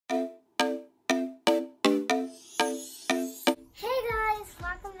Hey guys,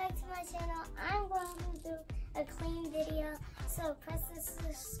 welcome back to my channel. I'm going to do a clean video, so press the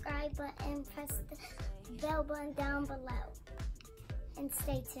subscribe button, press the bell button down below, and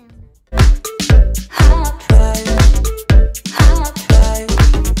stay tuned.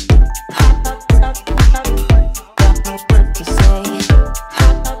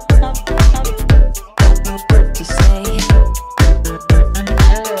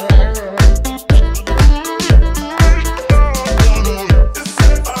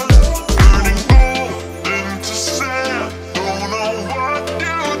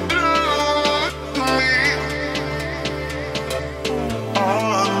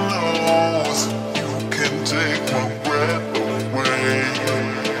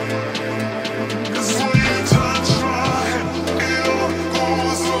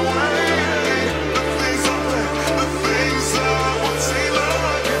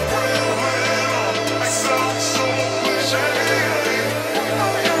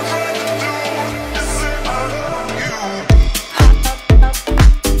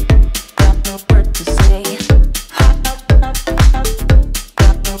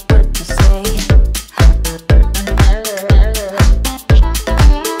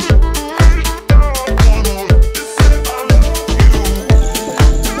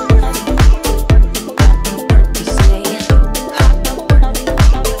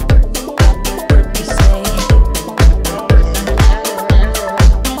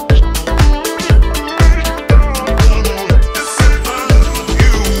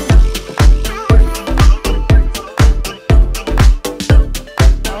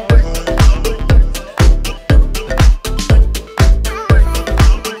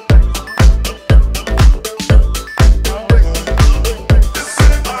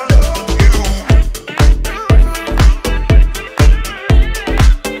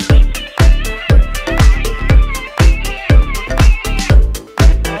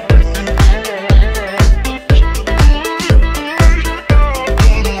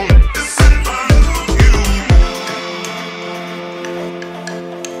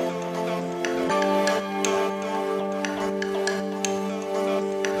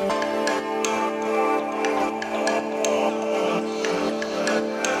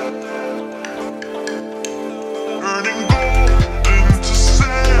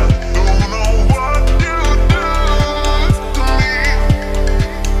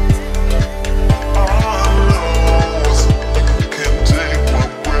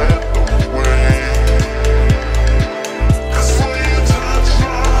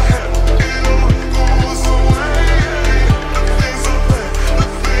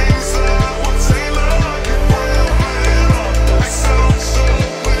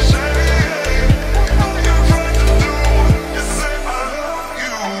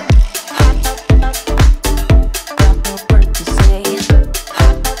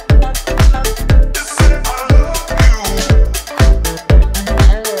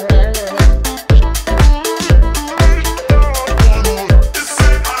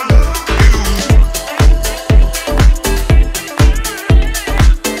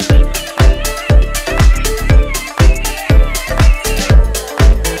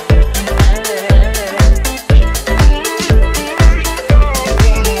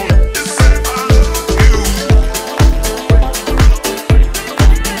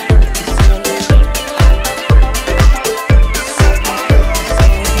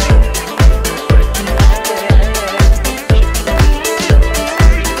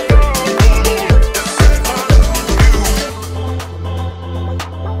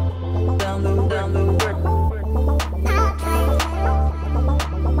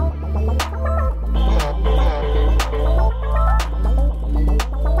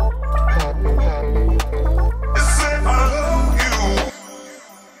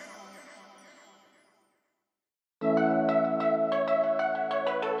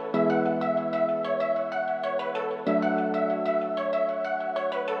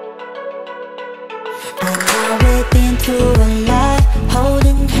 Now we've been through a lot,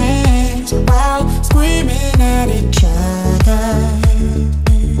 holding hands while screaming at each other.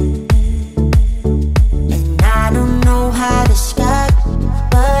 And I don't know how to stop,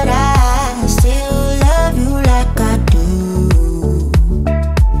 but I still love you like I do.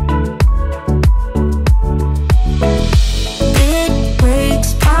 It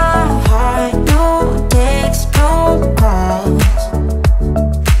breaks my heart, no text, no calls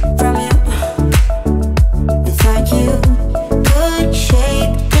from you. Without you, could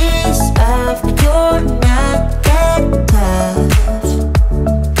shake this off, but you're not that tough.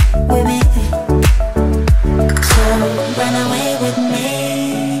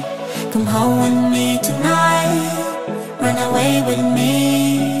 Come home with me tonight, run away with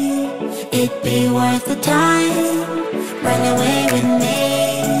me. It'd be worth the time, run away with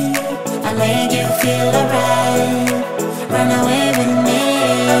me. I'll make you feel alright, run away with me.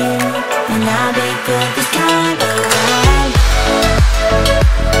 And I'll be good this time around.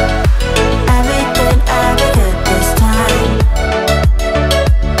 I'll be good this time.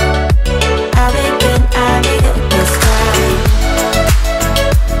 I'll be good this time.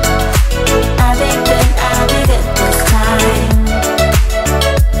 I'll be good this time.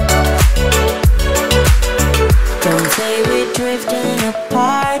 Don't say we're drifting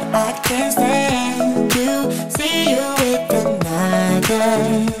apart, I can't stand to see you with another.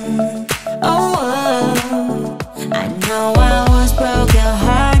 Oh, I know I once broke your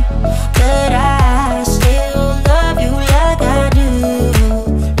heart, but I still love you like I do.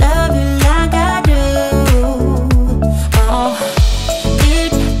 Love you like I do. Oh,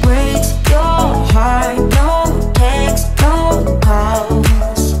 it breaks your heart. No text, no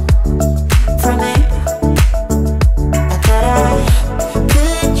calls from me. I thought I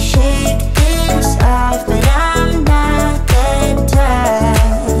could shake this off, but I'm not that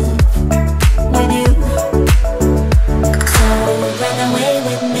tough with you. So run away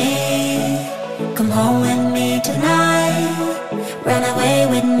with me, come home with me tonight. Run away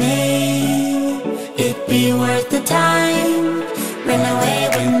with me, it'd be worth the time. Run away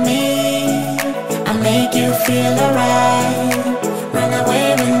with me, I'll make you feel alright. Run away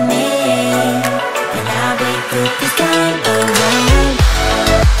with me, and I'll be good this time around.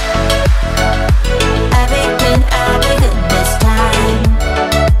 I'll be good this time.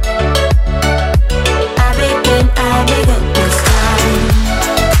 I'll be good this time.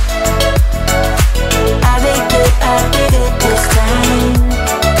 I'll be good this time.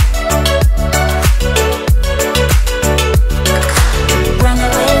 Run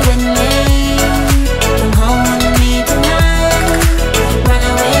away with me, come home with me tonight. Run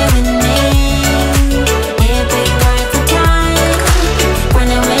away with me, it'd be worth the time. Run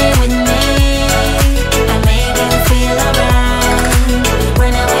away with me, I make you feel alright.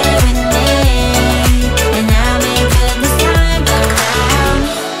 Run away with me, and I'll be good this time around.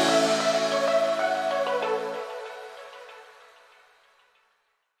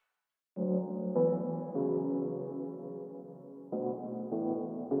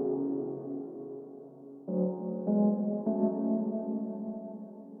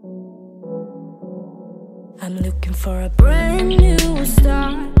 I'm looking for a brand new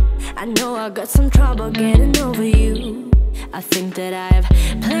start. I know I got some trouble getting over you. I think that I've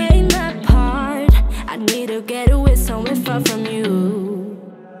played my part. I need to get away somewhere far from you.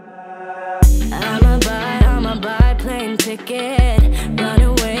 I'ma buy plane ticket, run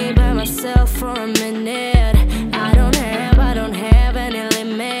away by myself for a minute. I don't have any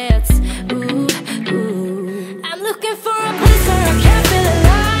limits. Ooh, ooh. I'm looking for a place where I can feel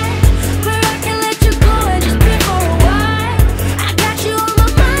alive, where I can let you go and just be for a while. I got you on my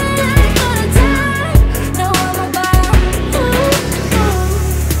mind, I ain't gonna die. No, I'm about, ooh, ooh.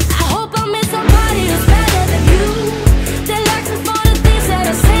 I hope I meet somebody who's better than you, that likes me for the things that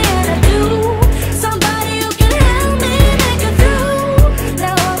I say and I do. Somebody who can help me make it through.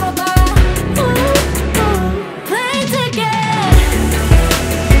 Now I'm about, ooh, ooh. Plane ticket,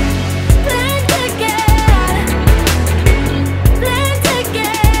 plane ticket, plane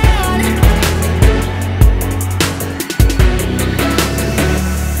ticket.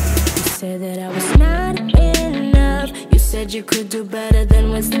 You said that I was not enough. You said you could do better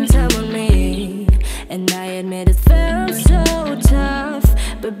than wasting time on me. And I admit it felt so tough,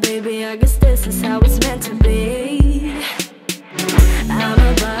 but baby, I guess this is how it's meant to be.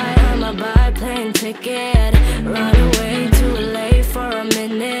 I'ma buy plane ticket, run away to LA for a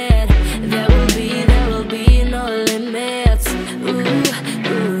minute. There will be no limits. Ooh,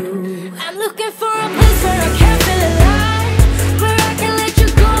 ooh. I'm looking for a place where I can feel alive, where I can let you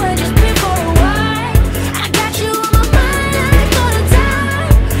go and just be for a while. I got you on my mind, I ain't gonna die.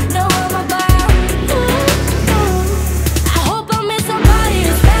 No, I'm about, ooh, ooh. I hope I meet somebody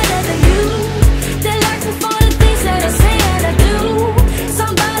who's better than you, that likes me for the things that I say and I do.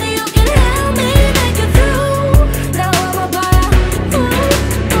 Somebody who can help me make it through. Now I'm about, ooh,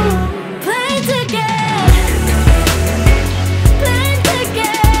 ooh.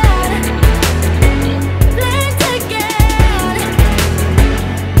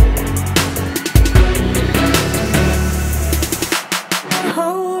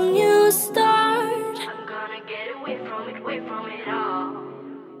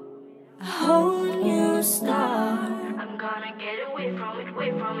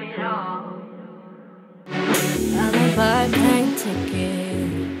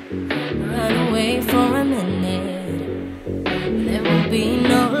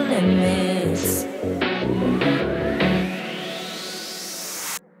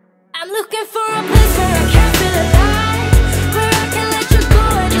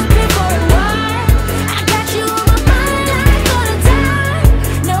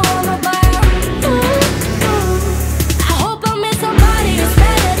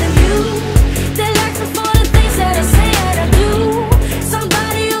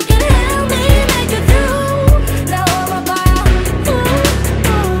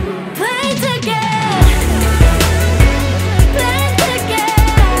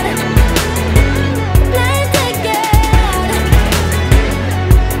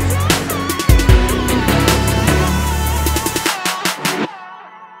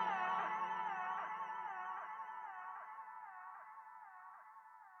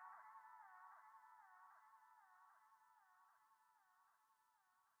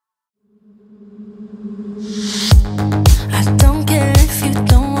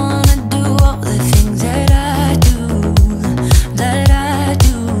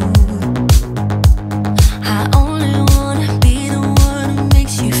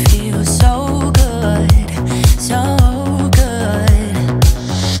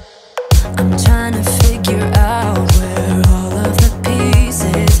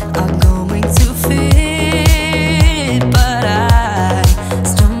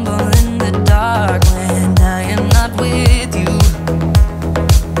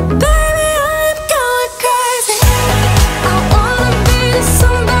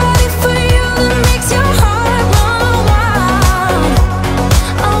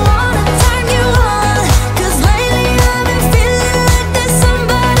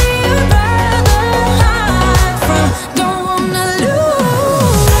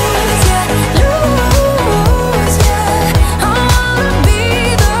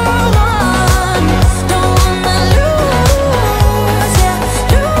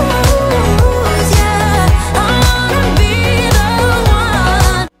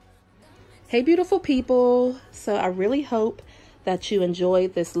 Hey beautiful people, so I really hope that you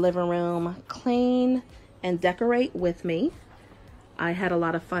enjoyed this living room clean and decorate with me. I had a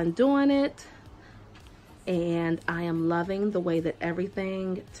lot of fun doing it, and I am loving the way that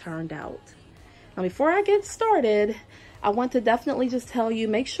everything turned out. Now before I get started, I want to definitely just tell you,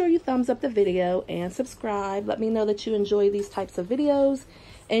 make sure you thumbs up the video and subscribe. Let me know that you enjoy these types of videos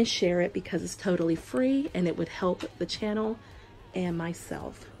and share it, because it's totally free and it would help the channel and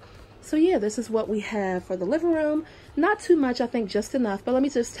myself. So yeah, this is what we have for the living room. Not too much, I think just enough, but let me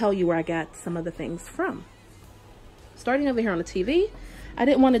just tell you where I got some of the things from. Starting over here on the TV, I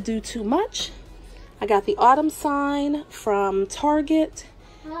didn't want to do too much. I got the autumn sign from Target,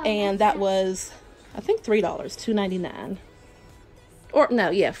 and that was, I think, $3, $2.99. Or no,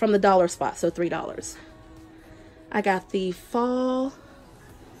 yeah, from the dollar spot, so $3. I got the fall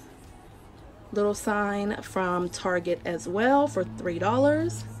little sign from Target as well for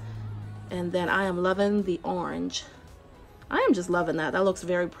 $3. And then I am loving the orange. I am just loving that. That looks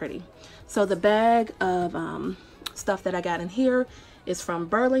very pretty. So the bag of stuff that I got in here is from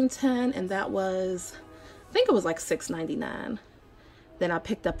Burlington, and that was, I think it was like $6.99. Then I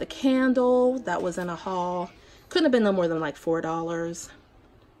picked up the candle. That was in a haul. Couldn't have been no more than like $4.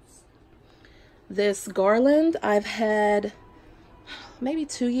 This garland I've had maybe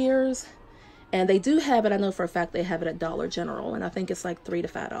 2 years. And they do have it, I know for a fact they have it at Dollar General, and I think it's like $3 to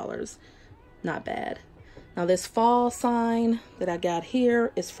 $5. Not bad. Now this fall sign that I got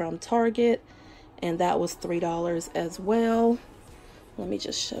here is from Target, and that was $3 as well. Let me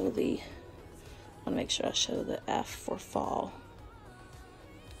just show the, I want to make sure I show the F for fall.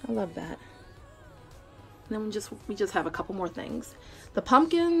 I love that. And then we just have a couple more things. The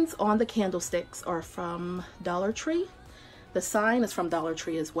pumpkins on the candlesticks are from Dollar Tree. The sign is from Dollar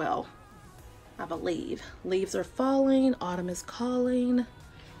Tree as well, I believe. Leaves are falling, autumn is calling.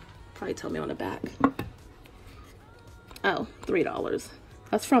 Probably tell me on the back. Oh, $3.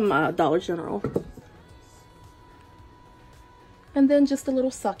 That's from Dollar General. And then just a little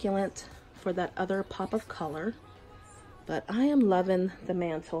succulent for that other pop of color. But I am loving the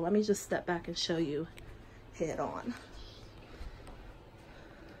mantle. Let me just step back and show you head on.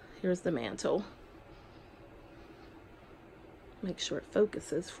 Here's the mantle. Make sure it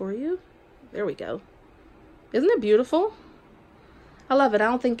focuses for you. There we go. Isn't it beautiful? I love it. I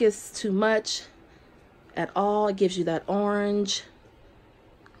don't think it's too much at all. It gives you that orange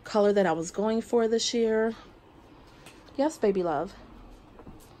color that I was going for this year. Yes, baby love.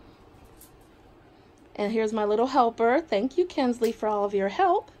 And here's my little helper. Thank you, Kinsley, for all of your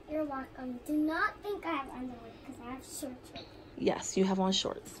help. You're welcome. Do not think I have underwear, because I have shorts right now. Yes, you have on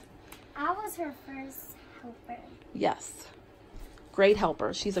shorts. I was her first helper. Yes. Great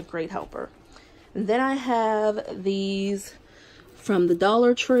helper. She's a great helper. And then I have these from the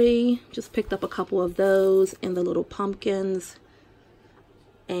Dollar Tree. Just picked up a couple of those, and the little pumpkins.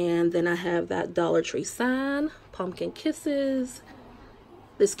 And then I have that Dollar Tree sign, pumpkin kisses.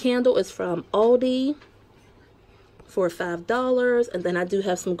 This candle is from Aldi for $5. And then I do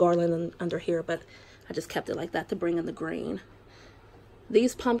have some garland under here, but I just kept it like that to bring in the green.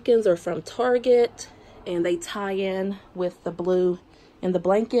 These pumpkins are from Target, and they tie in with the blue in the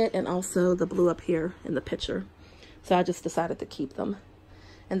blanket and also the blue up here in the picture. So I just decided to keep them.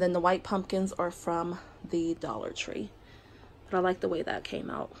 And then the white pumpkins are from the Dollar Tree. But I like the way that came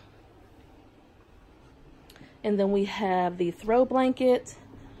out. And then we have the throw blanket,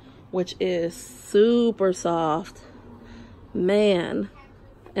 which is super soft. Man.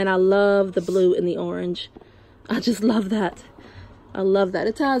 And I love the blue and the orange. I just love that. I love that.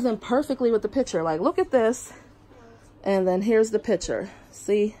 It ties in perfectly with the picture. Like, look at this. And then here's the picture.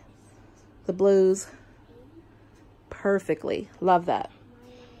 See? The blues. Perfectly. Love that.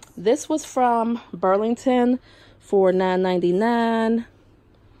 This was from Burlington for $9.99.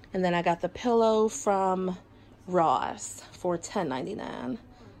 And then I got the pillow from Ross for $10.99.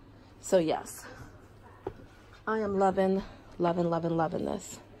 So yes. I am loving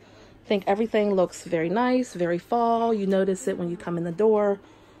this. I think everything looks very nice, very fall. You notice it when you come in the door.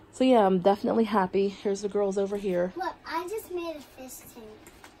 So yeah, I'm definitely happy. Here's the girls over here. Look, I just made a fish tank.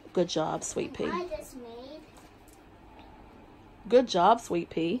 Good job, Sweet Pea. I just made. Good job, Sweet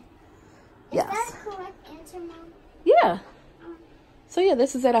Pea. Yes. Is that correct answer, Mom? Yeah. So yeah,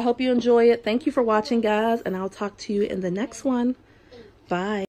 this is it. I hope you enjoy it. Thank you for watching, guys, and I'll talk to you in the next one. Bye.